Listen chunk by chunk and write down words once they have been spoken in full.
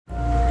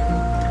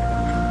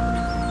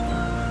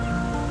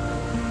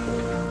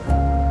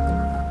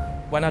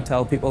When I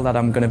tell people that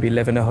I'm going to be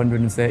living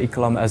 130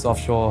 kilometres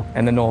offshore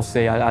in the North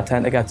Sea, I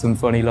tend to get some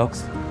funny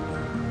looks.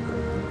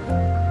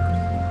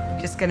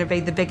 It's going to be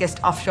the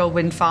biggest offshore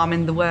wind farm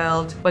in the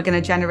world. We're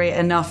going to generate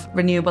enough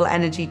renewable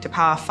energy to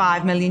power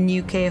 5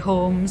 million UK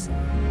homes.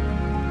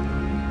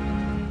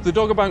 The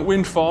Dogger Bank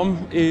wind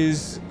farm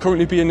is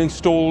currently being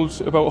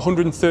installed about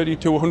 130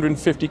 to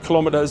 150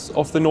 kilometres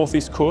off the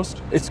northeast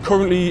coast. It's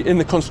currently in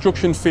the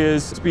construction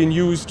phase. It's being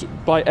used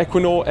by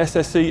Equinor,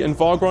 SSE and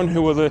Vargron,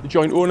 who are the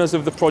joint owners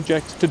of the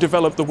project, to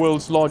develop the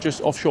world's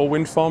largest offshore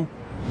wind farm.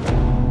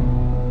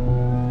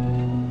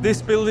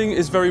 This building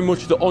is very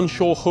much the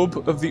onshore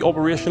hub of the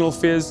operational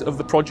phase of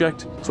the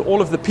project. So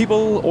all of the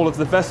people, all of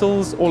the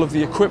vessels, all of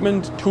the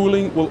equipment,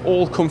 tooling will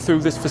all come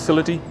through this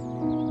facility.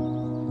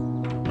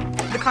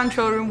 The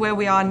control room where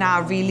we are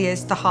now really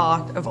is the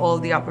heart of all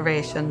the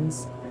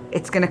operations.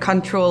 It's going to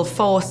control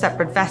 4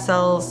 separate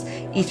vessels.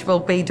 Each will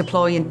be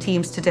deploying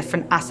teams to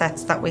different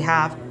assets that we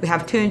have. We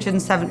have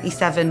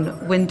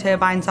 277 wind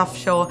turbines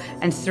offshore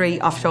and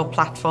 3 offshore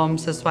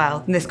platforms as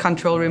well. And this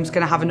control room is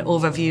going to have an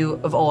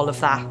overview of all of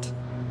that.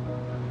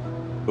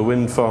 A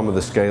wind farm of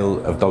the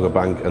scale of Dogger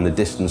Bank and the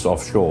distance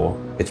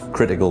offshore, it's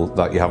critical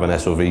that you have an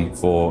SOV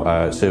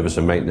for service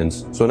and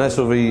maintenance. So an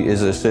SOV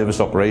is a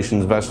service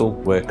operations vessel.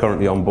 We're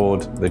currently on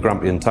board the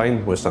Grampian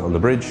Tyne. We're sat on the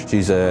bridge.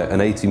 She's an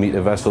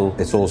 80-metre vessel.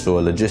 It's also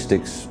a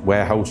logistics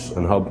warehouse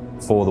and hub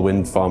for the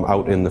wind farm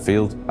out in the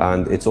field.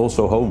 And it's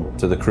also home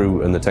to the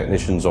crew and the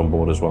technicians on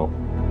board as well.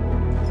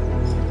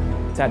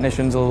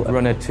 Technicians will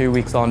run a 2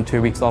 weeks on,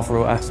 2 weeks off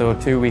rota, so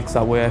 2 weeks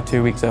at work,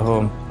 2 weeks at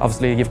home.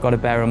 Obviously, you've got to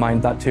bear in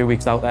mind that 2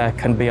 weeks out there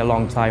can be a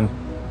long time.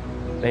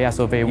 The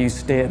SOV use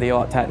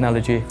state-of-the-art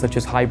technology such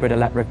as hybrid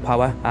electric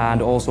power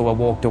and also a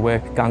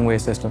walk-to-work gangway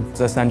system.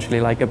 It's essentially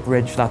like a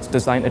bridge that's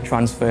designed to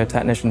transfer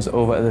technicians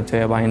over to the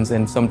turbines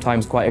in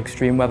sometimes quite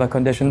extreme weather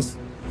conditions.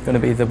 It's going to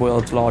be the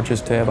world's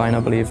largest turbine, I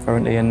believe,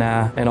 currently in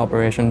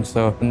operation,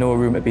 so no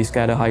room to be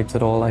scared of heights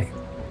at all.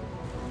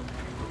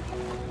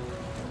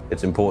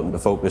 It's important to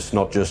focus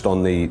not just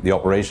on the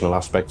operational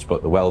aspects,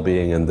 but the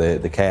well-being and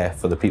the care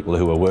for the people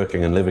who are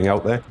working and living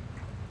out there.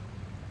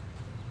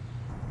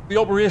 The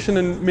operation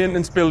and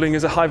maintenance building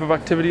is a hive of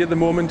activity at the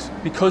moment.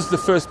 Because the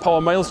first power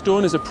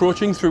milestone is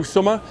approaching through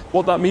summer,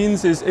 what that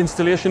means is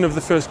installation of the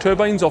first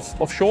turbines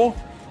offshore.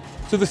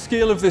 So the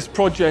scale of this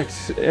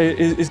project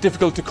is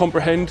difficult to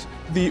comprehend.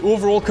 The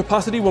overall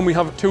capacity, when we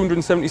have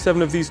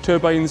 277 of these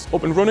turbines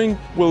up and running,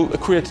 will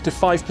equate to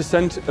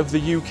 5% of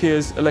the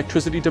UK's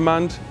electricity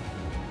demand.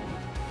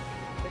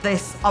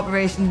 This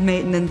operations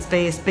maintenance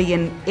base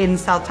being in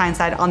South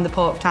Tyneside on the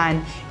Port of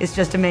Tyne is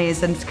just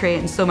amazing. It's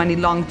creating so many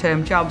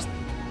long-term jobs.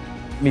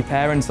 My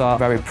parents are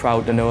very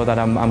proud to know that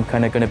I'm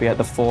kind of going to be at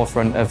the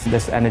forefront of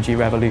this energy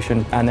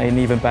revolution and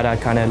even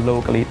better kind of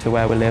locally to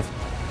where we live.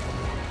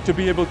 To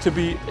be able to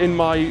be in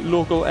my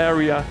local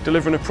area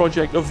delivering a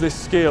project of this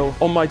scale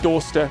on my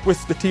doorstep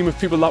with the team of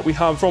people that we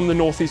have from the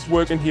North East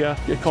working here,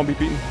 it can't be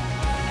beaten.